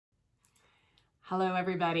Hello,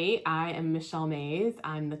 everybody. I am Michelle Mays.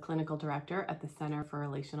 I'm the clinical director at the Center for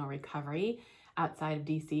Relational Recovery outside of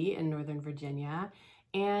DC in Northern Virginia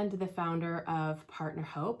and the founder of Partner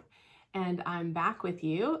Hope. And I'm back with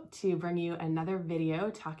you to bring you another video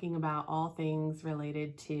talking about all things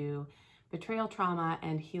related to betrayal trauma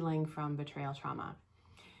and healing from betrayal trauma.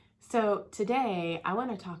 So today I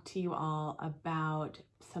want to talk to you all about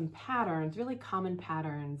some patterns, really common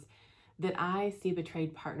patterns that I see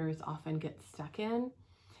betrayed partners often get stuck in.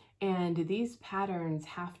 And these patterns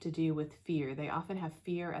have to do with fear. They often have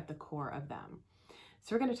fear at the core of them.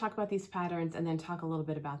 So we're going to talk about these patterns and then talk a little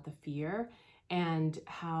bit about the fear and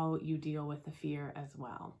how you deal with the fear as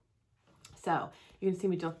well. So you can see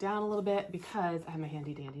me look down a little bit because I have my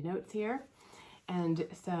handy dandy notes here. And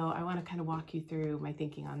so I want to kind of walk you through my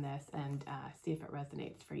thinking on this and see if it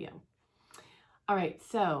resonates for you. All right,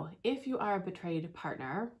 so if you are a betrayed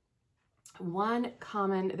partner,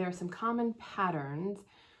 there are some common patterns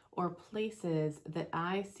or places that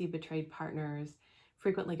I see betrayed partners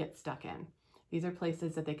frequently get stuck in. These are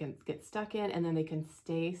places that they can get stuck in and then they can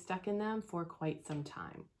stay stuck in them for quite some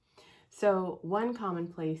time. So one common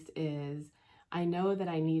place is, I know that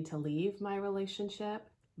I need to leave my relationship,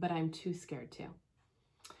 but I'm too scared to.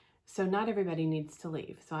 So not everybody needs to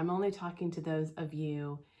leave. So I'm only talking to those of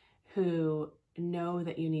you who know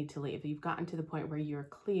that you need to leave. You've gotten to the point where you're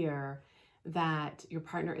clear that your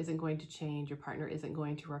partner isn't going to change, your partner isn't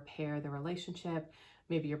going to repair the relationship,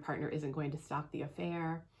 maybe your partner isn't going to stop the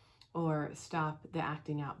affair or stop the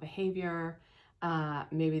acting out behavior,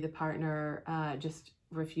 maybe the partner just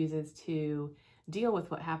refuses to deal with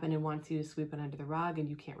what happened and wants you to sweep it under the rug and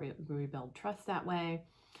you can't rebuild trust that way.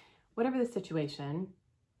 Whatever the situation,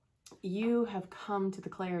 you have come to the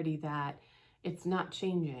clarity that it's not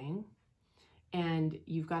changing, and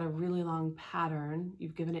you've got a really long pattern,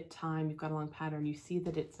 you've given it time, you've got a long pattern, you see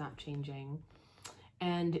that it's not changing,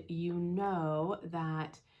 and you know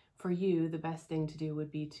that for you, the best thing to do would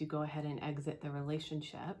be to go ahead and exit the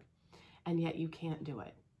relationship, and yet you can't do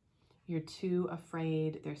it. You're too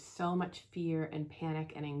afraid. There's so much fear and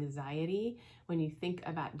panic and anxiety when you think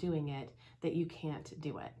about doing it that you can't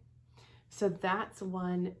do it. So that's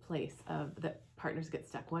one place that partners get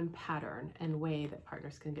stuck, one pattern and way that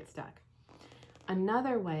partners can get stuck.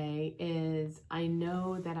 Another way is, I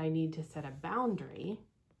know that I need to set a boundary,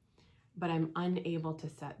 but I'm unable to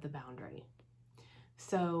set the boundary.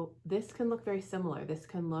 So this can look very similar. This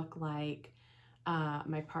can look like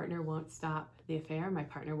my partner won't stop the affair, my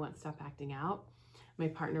partner won't stop acting out, my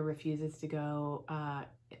partner refuses to go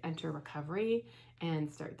enter recovery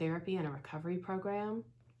and start therapy and a recovery program.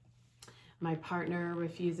 My partner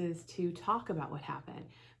refuses to talk about what happened.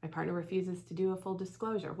 My partner refuses to do a full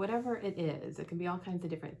disclosure. Whatever it is, it can be all kinds of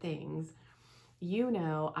different things. You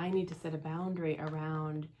know, I need to set a boundary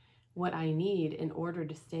around what I need in order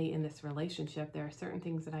to stay in this relationship. There are certain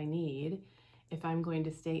things that I need if I'm going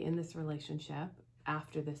to stay in this relationship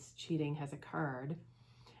after this cheating has occurred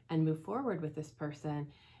and move forward with this person.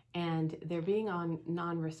 And they're being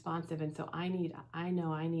non-responsive. And so I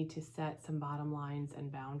know I need to set some bottom lines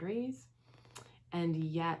and boundaries. And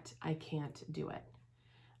yet I can't do it.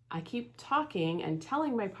 I keep talking and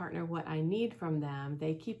telling my partner what I need from them.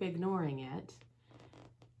 They keep ignoring it,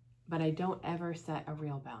 but I don't ever set a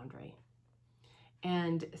real boundary.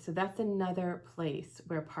 And so that's another place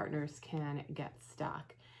where partners can get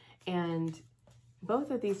stuck. And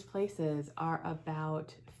both of these places are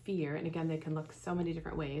about fear. And again, they can look so many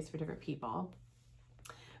different ways for different people.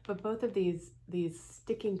 But both of these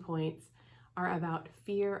sticking points are about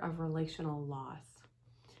fear of relational loss.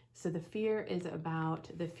 So the fear is about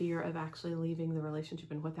the fear of actually leaving the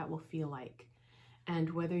relationship and what that will feel like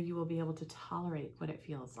and whether you will be able to tolerate what it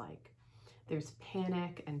feels like. There's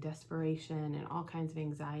panic and desperation and all kinds of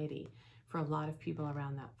anxiety for a lot of people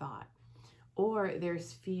around that thought. Or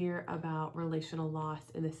there's fear about relational loss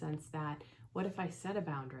in the sense that, what if I set a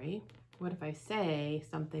boundary? What if I say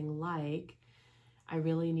something like, I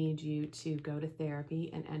really need you to go to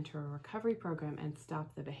therapy and enter a recovery program and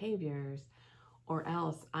stop the behaviors, or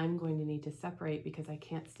else I'm going to need to separate because I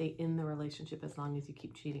can't stay in the relationship as long as you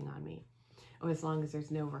keep cheating on me, or as long as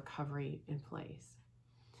there's no recovery in place.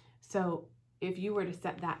 So if you were to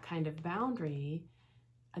set that kind of boundary,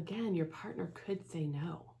 again, your partner could say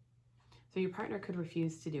no. So your partner could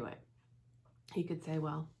refuse to do it. He could say,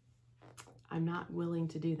 well, I'm not willing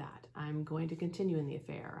to do that. I'm going to continue in the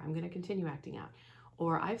affair. I'm going to continue acting out.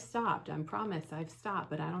 Or I've stopped, I promise I've stopped,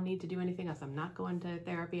 but I don't need to do anything else. I'm not going to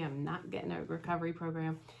therapy. I'm not getting a recovery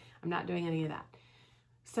program. I'm not doing any of that.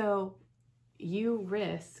 So you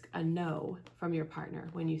risk a no from your partner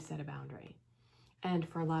when you set a boundary. And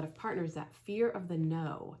for a lot of partners, that fear of the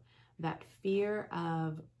no, that fear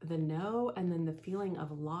of the no, and then the feeling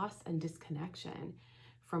of loss and disconnection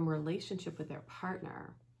from relationship with their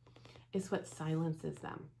partner is what silences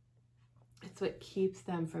them. It's what keeps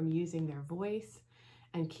them from using their voice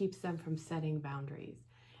and keeps them from setting boundaries.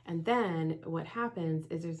 And then what happens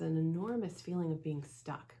is there's an enormous feeling of being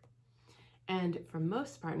stuck. And for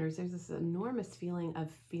most partners, there's this enormous feeling of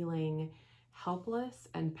feeling helpless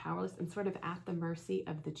and powerless and sort of at the mercy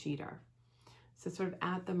of the cheater. So sort of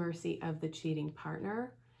at the mercy of the cheating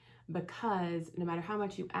partner, because no matter how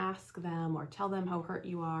much you ask them or tell them how hurt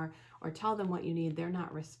you are or tell them what you need, they're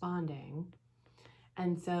not responding.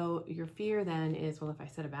 And so your fear then is, well, if I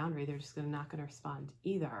set a boundary, they're just not going to respond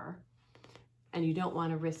either. And you don't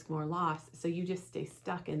want to risk more loss. So you just stay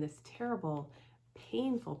stuck in this terrible,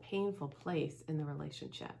 painful place in the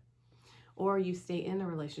relationship. Or you stay in a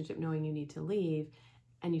relationship knowing you need to leave,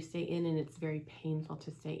 and you stay in and it's very painful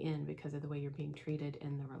to stay in because of the way you're being treated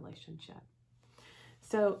in the relationship.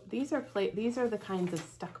 So these are the kinds of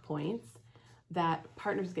stuck points that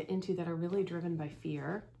partners get into that are really driven by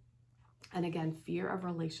fear. And again, fear of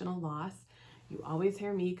relational loss. You always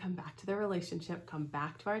hear me come back to the relationship, come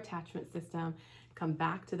back to our attachment system, come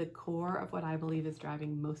back to the core of what I believe is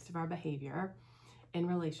driving most of our behavior in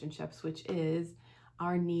relationships, which is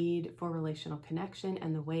our need for relational connection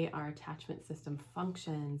and the way our attachment system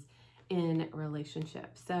functions in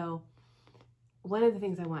relationships. So one of the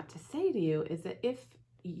things I want to say to you is that if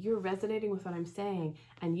you're resonating with what I'm saying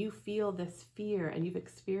and you feel this fear and you've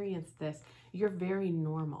experienced this, you're very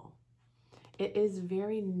normal. It is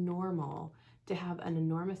very normal to have an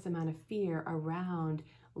enormous amount of fear around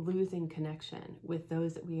losing connection with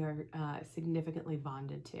those that we are significantly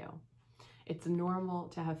bonded to. It's normal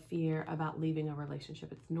to have fear about leaving a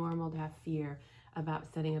relationship. It's normal to have fear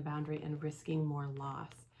about setting a boundary and risking more loss.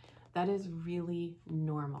 That is really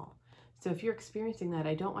normal. So if you're experiencing that,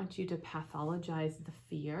 I don't want you to pathologize the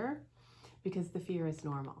fear, because the fear is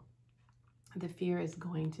normal. The fear is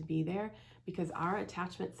going to be there because our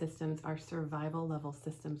attachment systems are survival level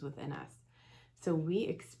systems within us. So we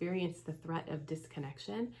experience the threat of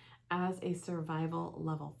disconnection as a survival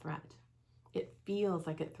level threat. It feels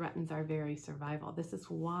like it threatens our very survival. This is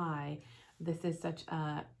why this is such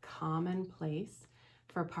a common place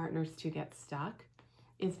for partners to get stuck,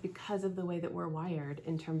 is because of the way that we're wired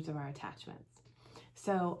in terms of our attachments.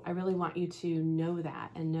 So I really want you to know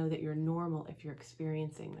that and know that you're normal if you're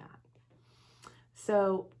experiencing that.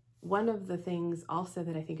 So one of the things also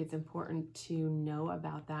that I think it's important to know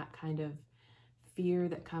about that kind of fear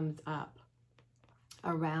that comes up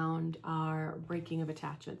around our breaking of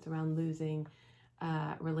attachments, around losing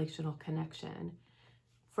relational connection.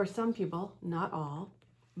 For some people, not all,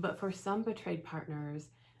 but for some betrayed partners,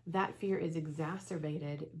 that fear is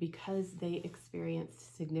exacerbated because they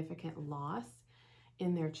experienced significant loss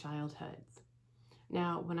in their childhoods.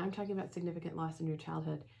 Now, when I'm talking about significant loss in your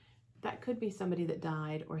childhood, that could be somebody that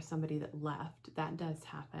died or somebody that left. That does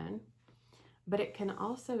happen. But it can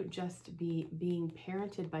also just be being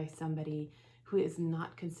parented by somebody who is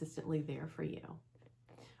not consistently there for you,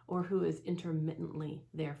 or who is intermittently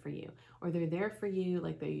there for you, or they're there for you,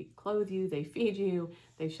 like they clothe you, they feed you,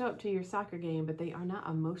 they show up to your soccer game, but they are not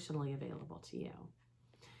emotionally available to you.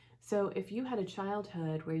 So if you had a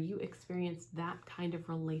childhood where you experienced that kind of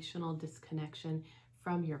relational disconnection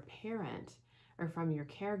from your parent or from your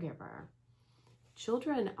caregiver,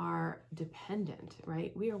 children are dependent,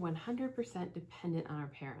 right? We are 100% dependent on our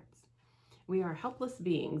parents. We are helpless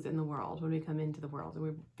beings in the world when we come into the world, and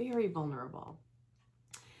we're very vulnerable.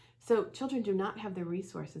 So children do not have the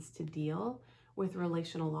resources to deal with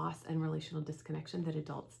relational loss and relational disconnection that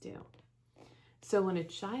adults do. So when a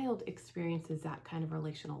child experiences that kind of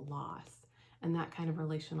relational loss and that kind of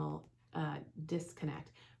relational disconnect,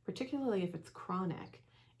 particularly if it's chronic,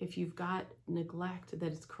 if you've got neglect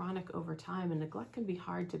that is chronic over time, and neglect can be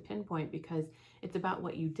hard to pinpoint because it's about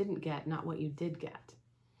what you didn't get, not what you did get.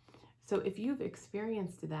 So if you've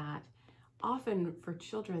experienced that, often for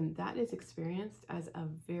children, that is experienced as a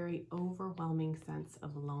very overwhelming sense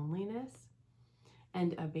of loneliness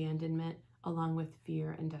and abandonment, along with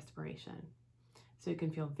fear and desperation. So you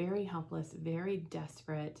can feel very helpless, very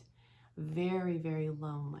desperate, very, very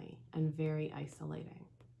lonely, and very isolating.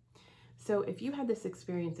 So if you had this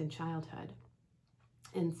experience in childhood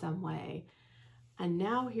in some way, and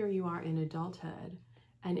now here you are in adulthood,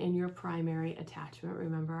 and in your primary attachment,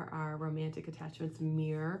 remember our romantic attachments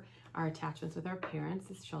mirror our attachments with our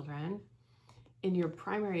parents as children. In your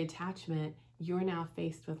primary attachment, you're now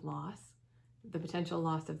faced with loss, the potential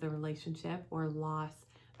loss of the relationship, or loss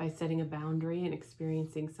by setting a boundary and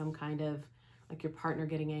experiencing some kind of, like your partner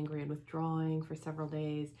getting angry and withdrawing for several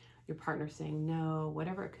days, your partner saying no,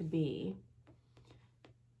 whatever it could be.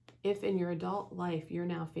 If in your adult life you're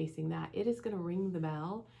now facing that, it is going to ring the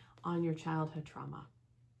bell on your childhood trauma.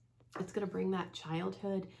 It's going to bring that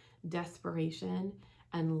childhood desperation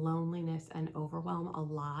and loneliness and overwhelm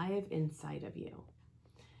alive inside of you.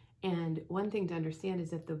 And one thing to understand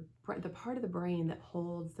is that the part of the brain that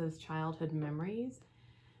holds those childhood memories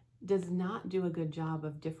does not do a good job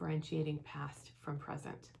of differentiating past from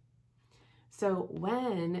present. So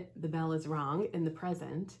when the bell is rung in the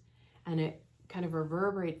present and it kind of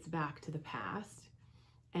reverberates back to the past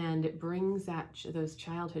and it brings those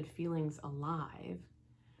childhood feelings alive,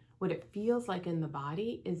 what it feels like in the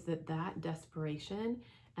body is that desperation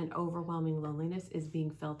and overwhelming loneliness is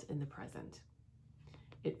being felt in the present.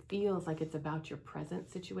 It feels like it's about your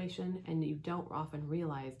present situation, and you don't often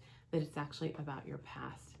realize that it's actually about your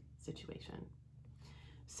past situation.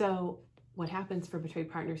 So what happens for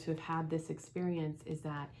betrayed partners who have had this experience is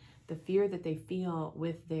that the fear that they feel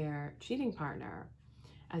with their cheating partner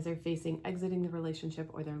as they're facing exiting the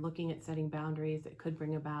relationship, or they're looking at setting boundaries that could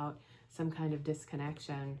bring about some kind of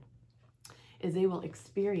disconnection, is they will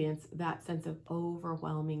experience that sense of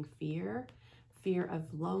overwhelming fear of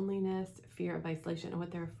loneliness, fear of isolation. And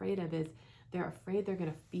what they're afraid of is they're afraid they're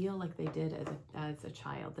going to feel like they did as a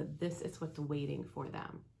child, that this is what's waiting for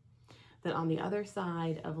them. That on the other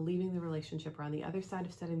side of leaving the relationship, or on the other side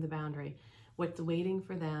of setting the boundary, what's waiting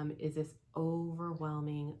for them is this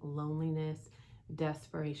overwhelming loneliness,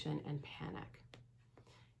 desperation, and panic.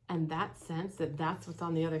 And that sense that that's what's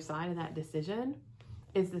on the other side of that decision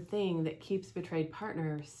is the thing that keeps betrayed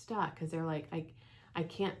partners stuck, because they're like, I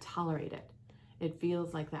can't tolerate it. It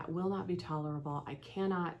feels like that will not be tolerable. I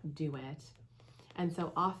cannot do it. And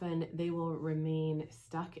so often they will remain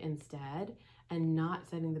stuck instead and not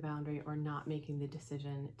setting the boundary or not making the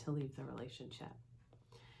decision to leave the relationship.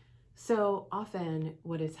 So often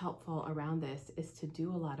what is helpful around this is to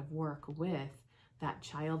do a lot of work with that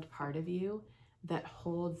child part of you that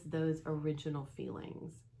holds those original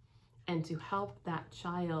feelings, and to help that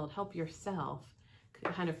child, help yourself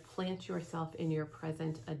kind of plant yourself in your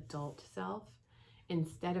present adult self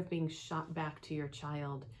instead of being shot back to your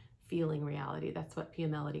child feeling reality. That's what Pia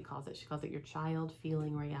Melody calls it. She calls it your child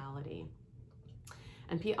feeling reality.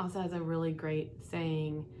 And Pia also has a really great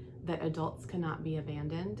saying that adults cannot be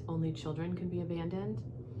abandoned, only children can be abandoned.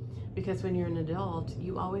 Because when you're an adult,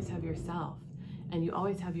 you always have yourself, and you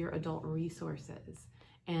always have your adult resources,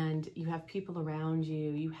 and you have people around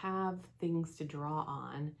you, you have things to draw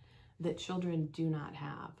on that children do not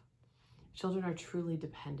have. Children are truly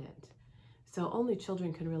dependent. So only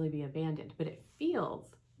children can really be abandoned, but it feels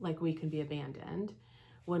like we can be abandoned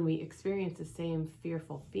when we experience the same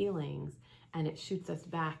fearful feelings, and it shoots us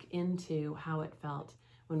back into how it felt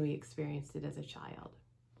when we experienced it as a child.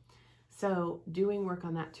 So doing work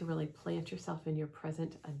on that to really plant yourself in your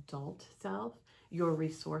present adult self, your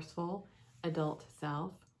resourceful adult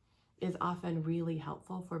self, is often really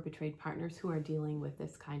helpful for betrayed partners who are dealing with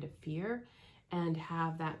this kind of fear and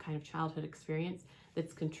have that kind of childhood experience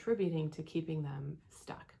that's contributing to keeping them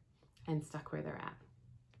stuck where they're at.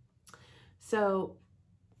 So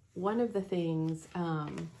one of the things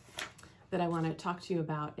that I want to talk to you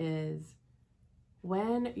about is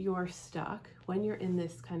when you're stuck, when you're in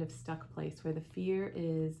this kind of stuck place where the fear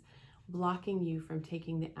is blocking you from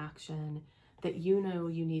taking the action that you know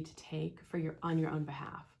you need to take on your own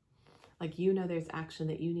behalf. Like, you know, there's action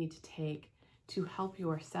that you need to take to help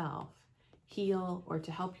yourself heal, or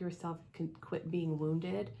to help yourself quit being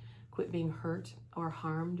wounded, quit being hurt or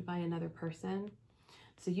harmed by another person.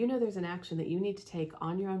 So you know there's an action that you need to take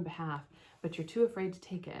on your own behalf, but you're too afraid to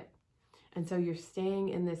take it. And so you're staying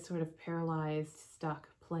in this sort of paralyzed, stuck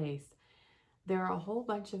place. There are a whole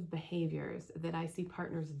bunch of behaviors that I see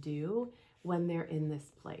partners do when they're in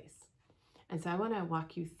this place. And so I want to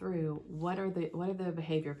walk you through what are the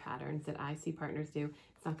behavior patterns that I see partners do.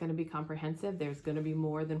 It's not going to be comprehensive. There's going to be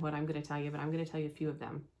more than what I'm going to tell you, but I'm going to tell you a few of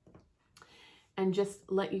them. And just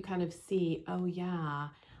let you kind of see, oh yeah,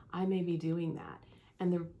 I may be doing that.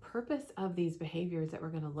 And the purpose of these behaviors that we're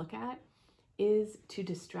going to look at is to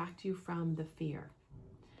distract you from the fear.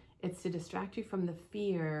 It's to distract you from the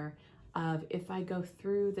fear of, if I go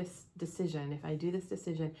through this decision, if I do this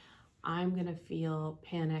decision, I'm going to feel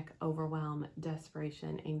panic, overwhelm,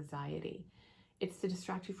 desperation, anxiety. It's to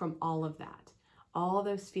distract you from all of that, all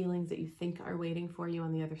those feelings that you think are waiting for you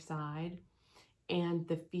on the other side, and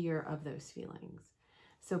the fear of those feelings.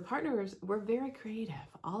 So partners, we're very creative.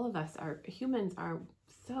 All of us humans are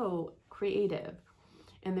so creative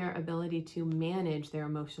in their ability to manage their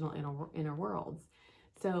emotional inner worlds.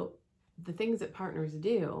 So the things that partners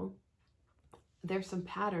do, there's some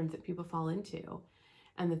patterns that people fall into.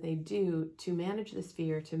 and that they do to manage this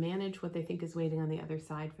fear, to manage what they think is waiting on the other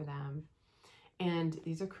side for them. And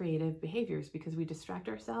these are creative behaviors because we distract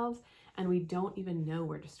ourselves and we don't even know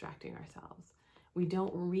we're distracting ourselves. We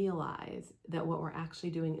don't realize that what we're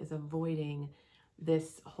actually doing is avoiding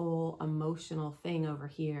this whole emotional thing over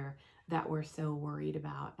here that we're so worried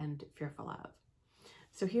about and fearful of.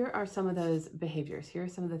 So here are some of those behaviors. Here are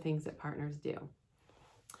some of the things that partners do.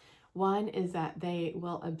 One is that they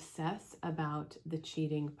will obsess about the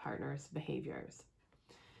cheating partner's behaviors.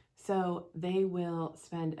 So they will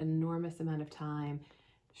spend an enormous amount of time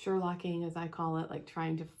Sherlocking, as I call it, like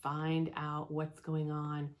trying to find out what's going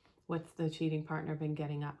on, what's the cheating partner been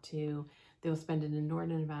getting up to. They'll spend an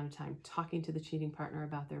inordinate amount of time talking to the cheating partner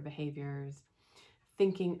about their behaviors,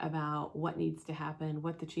 thinking about what needs to happen,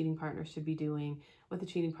 what the cheating partner should be doing, what the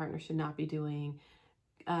cheating partner should not be doing,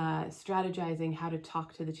 strategizing how to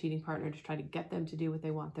talk to the cheating partner to try to get them to do what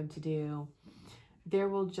they want them to do. There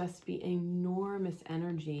will just be enormous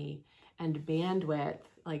energy and bandwidth,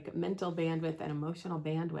 like mental bandwidth and emotional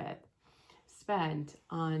bandwidth, spent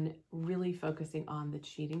on really focusing on the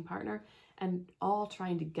cheating partner and all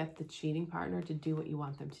trying to get the cheating partner to do what you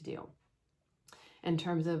want them to do in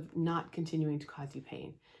terms of not continuing to cause you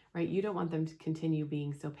pain, right? You don't want them to continue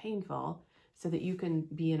being so painful so that you can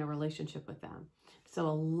be in a relationship with them. So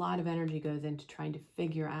a lot of energy goes into trying to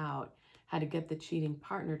figure out how to get the cheating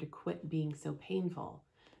partner to quit being so painful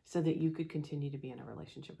so that you could continue to be in a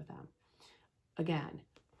relationship with them. Again,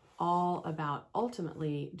 all about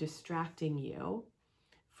ultimately distracting you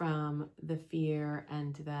from the fear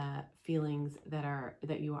and the feelings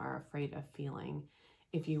that you are afraid of feeling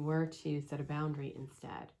if you were to set a boundary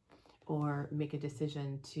instead, or make a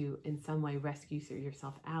decision to in some way rescue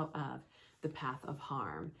yourself out of the path of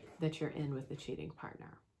harm that you're in with the cheating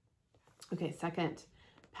partner. Okay, second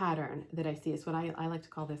pattern that I see is what I like to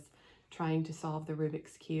call this trying to solve the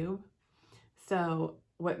Rubik's Cube. So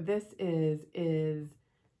what this is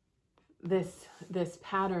this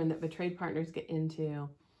pattern that betrayed partners get into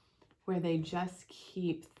where they just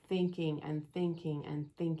keep thinking and thinking and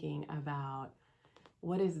thinking about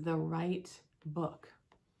what is the right book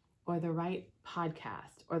or the right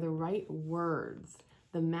podcast or the right words,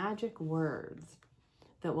 the magic words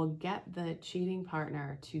that will get the cheating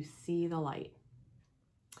partner to see the light.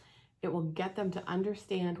 It will get them to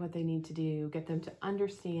understand what they need to do, get them to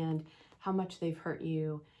understand how much they've hurt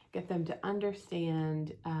you, get them to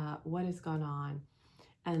understand what has gone on.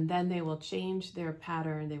 And then they will change their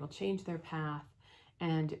pattern, they will change their path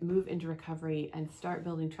and move into recovery and start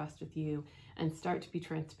building trust with you and start to be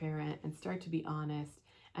transparent and start to be honest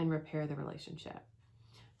and repair the relationship.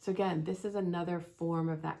 So again, this is another form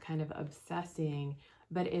of that kind of obsessing,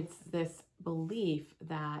 but it's this belief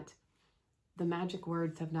that the magic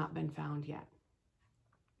words have not been found yet.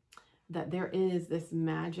 That there is this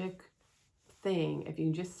magic thing. If you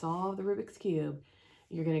can just solve the Rubik's Cube,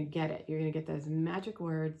 you're going to get it. You're going to get those magic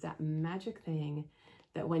words, that magic thing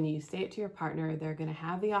that when you say it to your partner, they're going to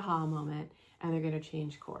have the aha moment and they're going to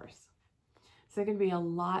change course. So there can be a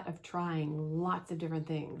lot of trying lots of different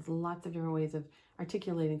things, lots of different ways of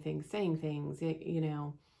articulating things, saying things, you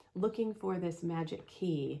know, looking for this magic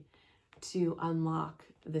key to unlock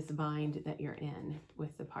this bind that you're in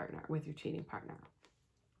with the partner, with your cheating partner.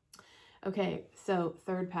 Okay, so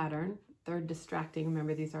third pattern, third distracting,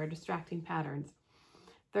 remember these are distracting patterns.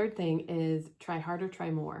 Third thing is try harder,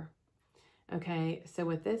 try more. Okay, so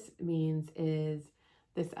what this means is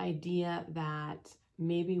this idea that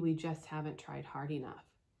maybe we just haven't tried hard enough.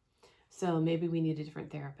 So maybe we need a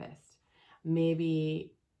different therapist.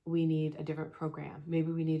 Maybe we need a different program.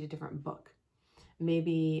 Maybe we need a different book.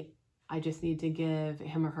 Maybe I just need to give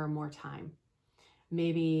him or her more time.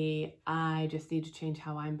 Maybe I just need to change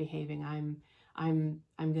how I'm behaving. I'm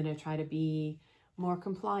going to try to be more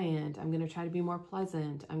compliant. I'm going to try to be more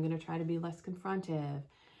pleasant. I'm going to try to be less confrontive.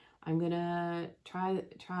 I'm going to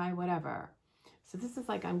try whatever. So this is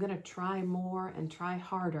like, I'm going to try more and try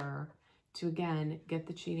harder to, again, get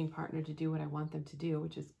the cheating partner to do what I want them to do,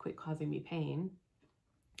 which is quit causing me pain.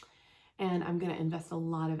 And I'm going to invest a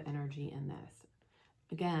lot of energy in this.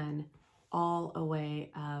 Again, all a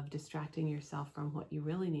way of distracting yourself from what you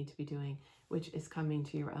really need to be doing, which is coming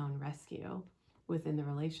to your own rescue within the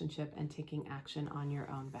relationship and taking action on your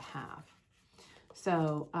own behalf.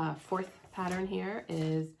 So fourth pattern here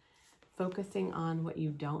is focusing on what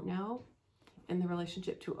you don't know in the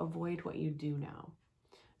relationship to avoid what you do know.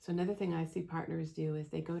 So another thing I see partners do is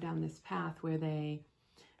they go down this path where they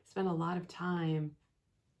spend a lot of time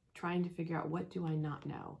trying to figure out what do I not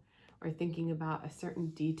know, or thinking about a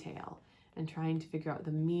certain detail and trying to figure out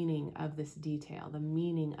the meaning of this detail, the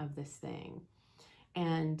meaning of this thing.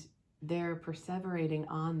 And they're perseverating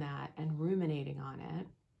on that and ruminating on it.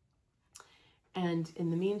 And in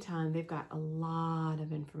the meantime, they've got a lot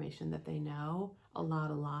of information that they know, a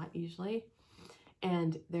lot usually,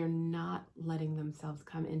 and they're not letting themselves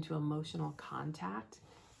come into emotional contact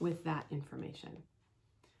with that information.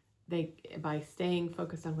 By staying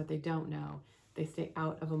focused on what they don't know, they stay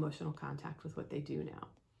out of emotional contact with what they do know.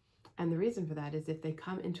 And the reason for that is if they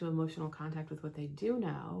come into emotional contact with what they do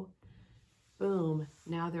know, boom,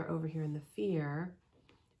 now they're over here in the fear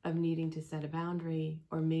of needing to set a boundary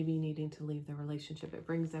or maybe needing to leave the relationship. It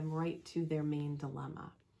brings them right to their main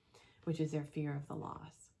dilemma, which is their fear of the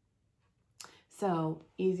loss. So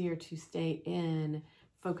easier to stay in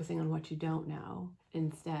focusing on what you don't know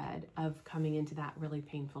instead of coming into that really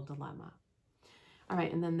painful dilemma. All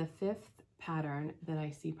right, and then the fifth pattern that I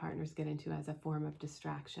see partners get into as a form of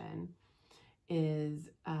distraction is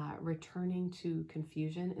returning to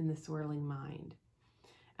confusion in the swirling mind.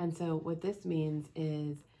 And so what this means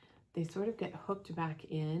is they sort of get hooked back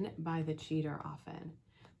in by the cheater often.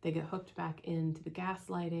 They get hooked back into the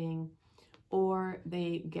gaslighting, or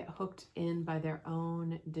they get hooked in by their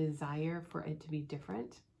own desire for it to be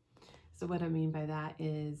different. So what I mean by that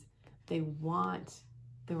is they want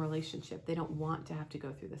the relationship. They don't want to have to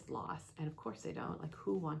go through this loss. And of course they don't. Like,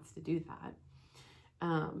 who wants to do that?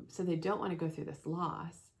 So they don't want to go through this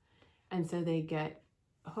loss. And so they get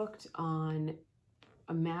hooked on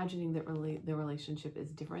imagining that the relationship is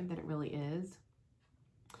different than it really is,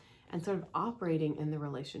 and sort of operating in the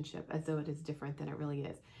relationship as though it is different than it really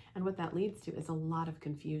is. And what that leads to is a lot of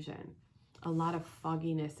confusion, a lot of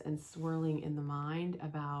fogginess and swirling in the mind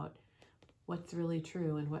about what's really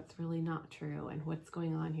true and what's really not true, and what's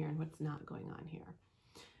going on here and what's not going on here.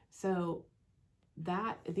 So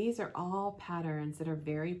these are all patterns that are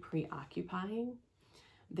very preoccupying.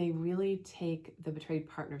 They really take the betrayed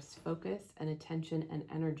partner's focus and attention and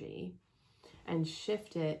energy and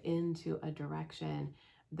shift it into a direction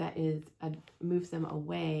that moves them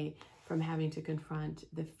away from having to confront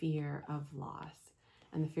the fear of loss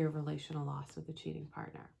and the fear of relational loss with a cheating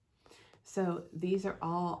partner. So these are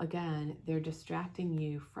all, again, they're distracting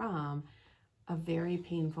you from a very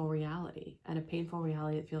painful reality, and a painful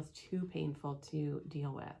reality that feels too painful to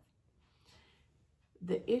deal with.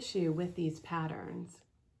 The issue with these patterns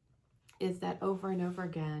is that over and over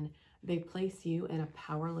again, they place you in a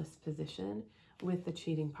powerless position with the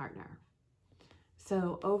cheating partner.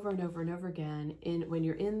 So over and over and over again, when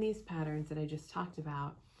you're in these patterns that I just talked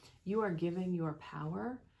about, you are giving your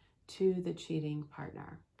power to the cheating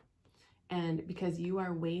partner. And because you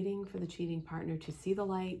are waiting for the cheating partner to see the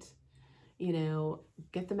light,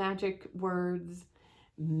 get the magic words,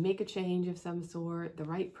 make a change of some sort, the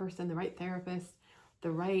right person, the right therapist,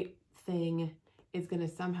 the right thing is going to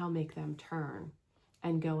somehow make them turn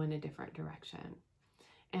and go in a different direction.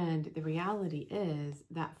 And the reality is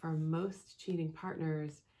that for most cheating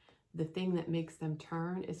partners, the thing that makes them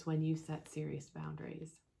turn is when you set serious boundaries.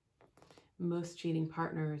 Most cheating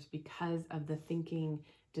partners, because of the thinking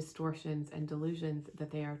distortions and delusions that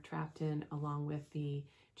they are trapped in along with the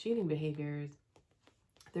cheating behaviors,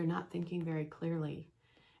 they're not thinking very clearly,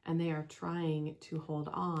 and they are trying to hold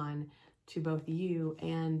on to both you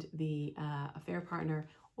and the affair partner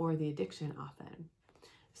or the addiction often.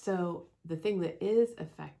 So the thing that is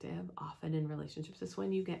effective often in relationships is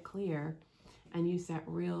when you get clear and you set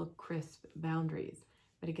real crisp boundaries.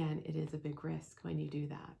 But again, it is a big risk when you do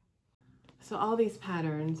that. So all these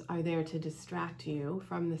patterns are there to distract you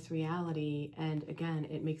from this reality. And again,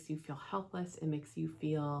 it makes you feel helpless. It makes you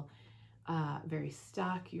feel very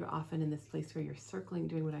stuck. You're often in this place where you're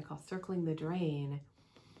doing what I call circling the drain,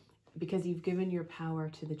 because you've given your power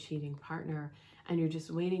to the cheating partner and you're just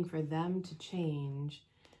waiting for them to change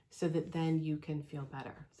so that then you can feel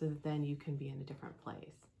better, so that then you can be in a different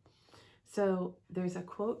place. So there's a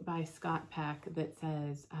quote by Scott Peck that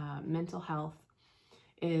says, mental health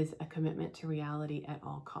is a commitment to reality at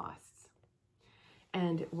all costs.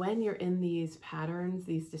 And when you're in these patterns,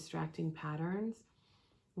 these distracting patterns,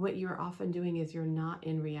 what you're often doing is you're not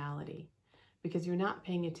in reality, because you're not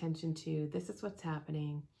paying attention to, this is what's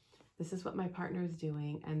happening, this is what my partner is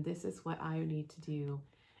doing, and this is what I need to do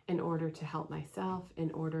in order to help myself,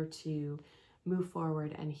 in order to move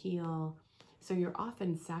forward and heal. So you're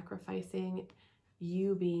often sacrificing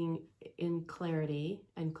you being in clarity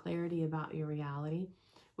and clarity about your reality,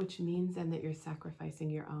 which means then that you're sacrificing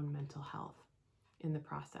your own mental health in the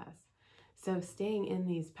process. So staying in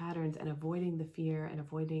these patterns and avoiding the fear and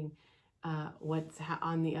avoiding what's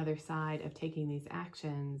on the other side of taking these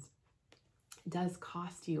actions does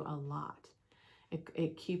cost you a lot.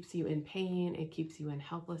 It keeps you in pain, it keeps you in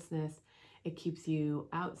helplessness, it keeps you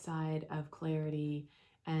outside of clarity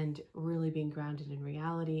and really being grounded in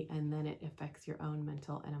reality, and then it affects your own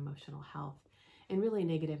mental and emotional health in really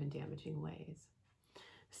negative and damaging ways.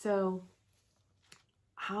 So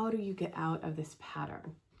how do you get out of this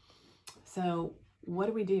pattern? So what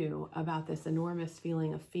do we do about this enormous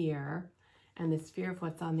feeling of fear and this fear of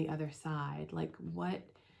what's on the other side? Like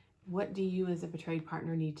what do you as a betrayed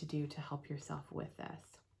partner need to do to help yourself with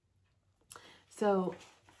this? So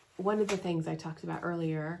one of the things I talked about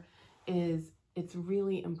earlier is it's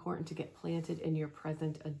really important to get planted in your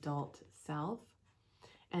present adult self.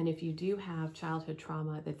 And if you do have childhood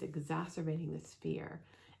trauma that's exacerbating this fear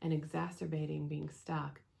and exacerbating being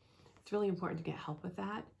stuck, it's really important to get help with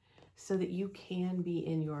that so that you can be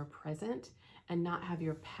in your present and not have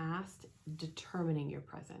your past determining your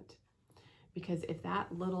present. Because if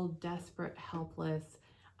that little desperate, helpless,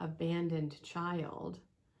 abandoned child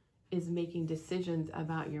is making decisions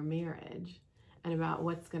about your marriage and about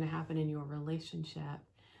what's going to happen in your relationship,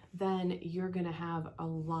 then you're going to have a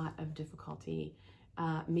lot of difficulty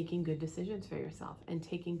making good decisions for yourself and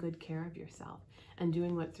taking good care of yourself and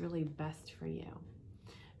doing what's really best for you.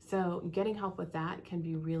 So getting help with that can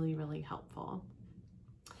be really, really helpful.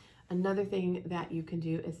 Another thing that you can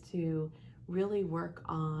do is to really work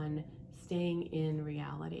on staying in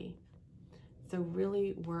reality. So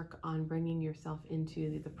really work on bringing yourself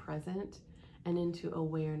into the present and into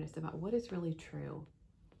awareness about what is really true.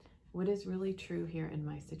 What is really true here in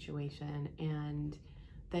my situation, and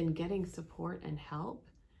then getting support and help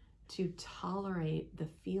to tolerate the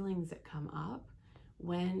feelings that come up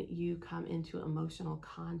when you come into emotional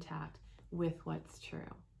contact with what's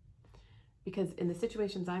true. Because in the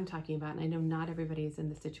situations I'm talking about, and I know not everybody is in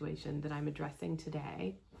the situation that I'm addressing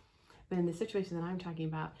today, but in the situation that I'm talking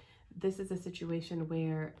about, this is a situation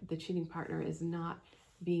where the cheating partner is not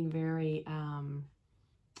being very,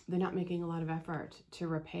 they're not making a lot of effort to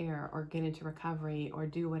repair or get into recovery or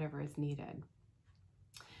do whatever is needed.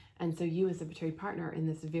 And so you as a betrayed partner are in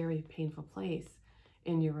this very painful place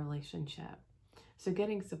in your relationship. So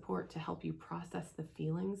getting support to help you process the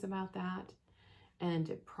feelings about that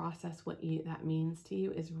and process what that means to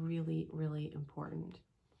you is really, really important.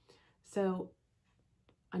 So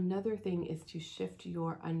another thing is to shift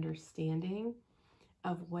your understanding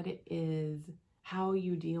of what it is, how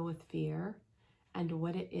you deal with fear, and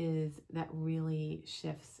what it is that really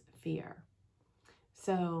shifts fear.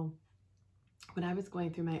 So when I was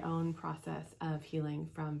going through my own process of healing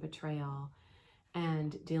from betrayal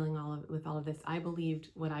and dealing with all of this, I believed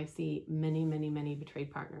what I see many, many, many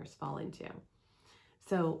betrayed partners fall into.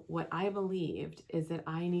 So what I believed is that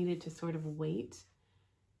I needed to sort of wait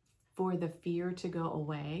for the fear to go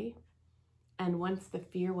away. And once the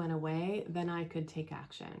fear went away, then I could take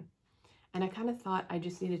action. And I kind of thought I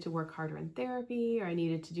just needed to work harder in therapy, or I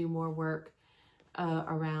needed to do more work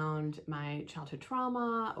around my childhood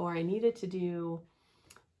trauma, or I needed to do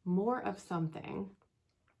more of something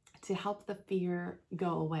to help the fear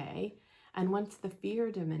go away. And once the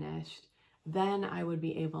fear diminished, then I would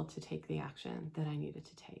be able to take the action that I needed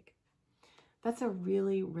to take. That's a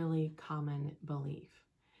really, really common belief.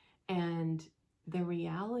 And the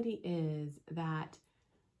reality is that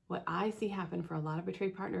what I see happen for a lot of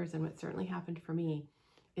betrayed partners, and what certainly happened for me,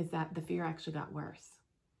 is that the fear actually got worse.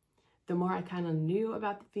 The more I kind of knew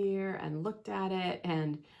about the fear and looked at it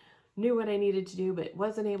and knew what I needed to do, but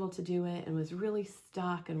wasn't able to do it and was really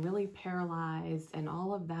stuck and really paralyzed and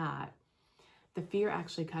all of that, the fear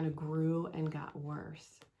actually kind of grew and got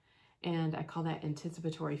worse. And I call that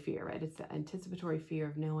anticipatory fear, right? It's the anticipatory fear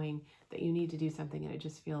of knowing that you need to do something and it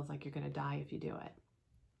just feels like you're going to die if you do it.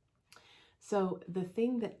 So the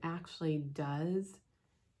thing that actually does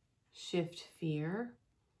shift fear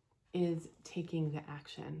is taking the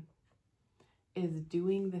action, is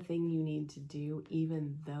doing the thing you need to do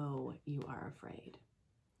even though you are afraid.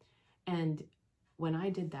 And when I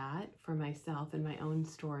did that for myself in my own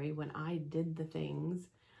story, when I did the things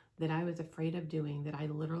that I was afraid of doing, that I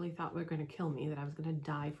literally thought were going to kill me, that I was going to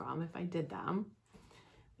die from if I did them,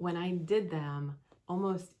 when I did them,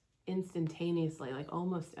 almost instantaneously, like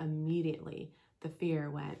almost immediately, the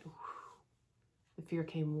fear went, the fear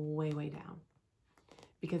came way, way down.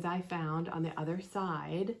 Because I found on the other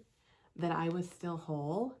side that I was still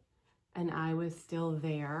whole, and I was still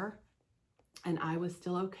there, and I was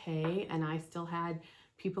still okay, and I still had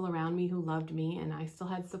people around me who loved me, and I still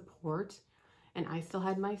had support, and I still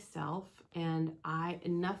had myself, and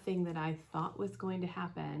nothing that I thought was going to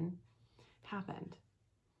happen happened.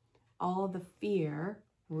 All the fear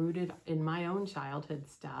rooted in my own childhood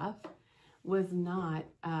stuff did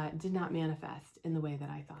not manifest in the way that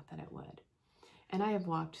I thought that it would. And I have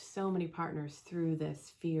walked so many partners through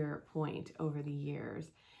this fear point over the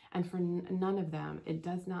years. And for none of them, it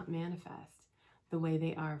does not manifest the way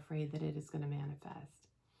they are afraid that it is going to manifest.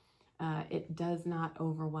 It does not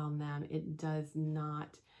overwhelm them. It does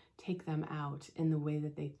not take them out in the way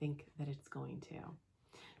that they think that it's going to.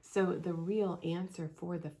 So the real answer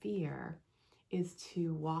for the fear is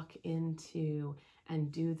to walk into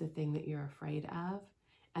and do the thing that you're afraid of,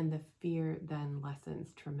 and the fear then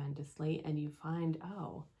lessens tremendously, and you find,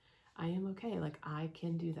 oh, I am okay. Like, I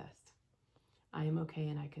can do this. I am okay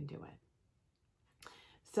and I can do it.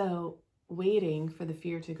 So waiting for the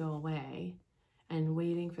fear to go away and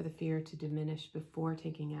waiting for the fear to diminish before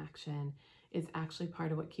taking action is actually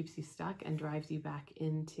part of what keeps you stuck and drives you back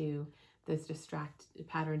into those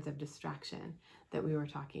patterns of distraction that we were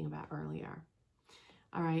talking about earlier.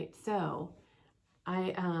 All right, so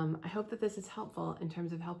I hope that this is helpful in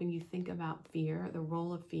terms of helping you think about fear, the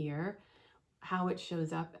role of fear, how it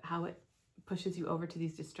shows up, how it pushes you over to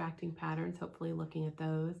these distracting patterns. Hopefully looking at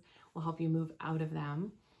those will help you move out of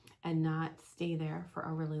them and not stay there for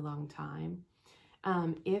a really long time.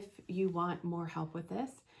 If you want more help with this,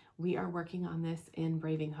 we are working on this in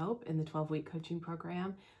Braving Hope in the 12-week coaching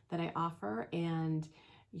program that I offer, and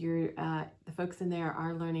the folks in there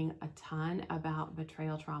are learning a ton about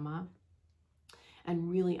betrayal trauma and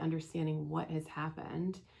really understanding what has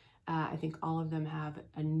happened. I think all of them have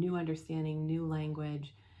a new understanding, new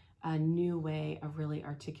language, a new way of really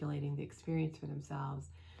articulating the experience for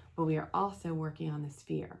themselves. But we are also working on this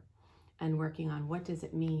fear and working on what does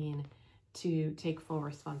it mean to take full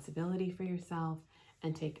responsibility for yourself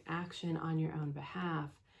and take action on your own behalf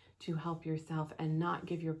to help yourself and not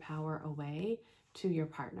give your power away to your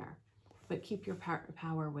partner, but keep your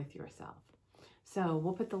power with yourself. So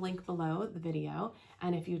we'll put the link below the video,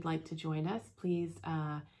 and if you'd like to join us, please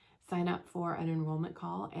sign up for an enrollment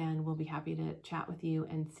call, and we'll be happy to chat with you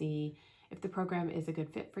and see if the program is a good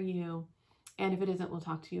fit for you. And if it isn't, we'll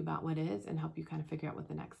talk to you about what is and help you kind of figure out what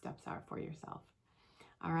the next steps are for yourself.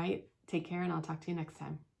 All right, take care, and I'll talk to you next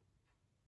time.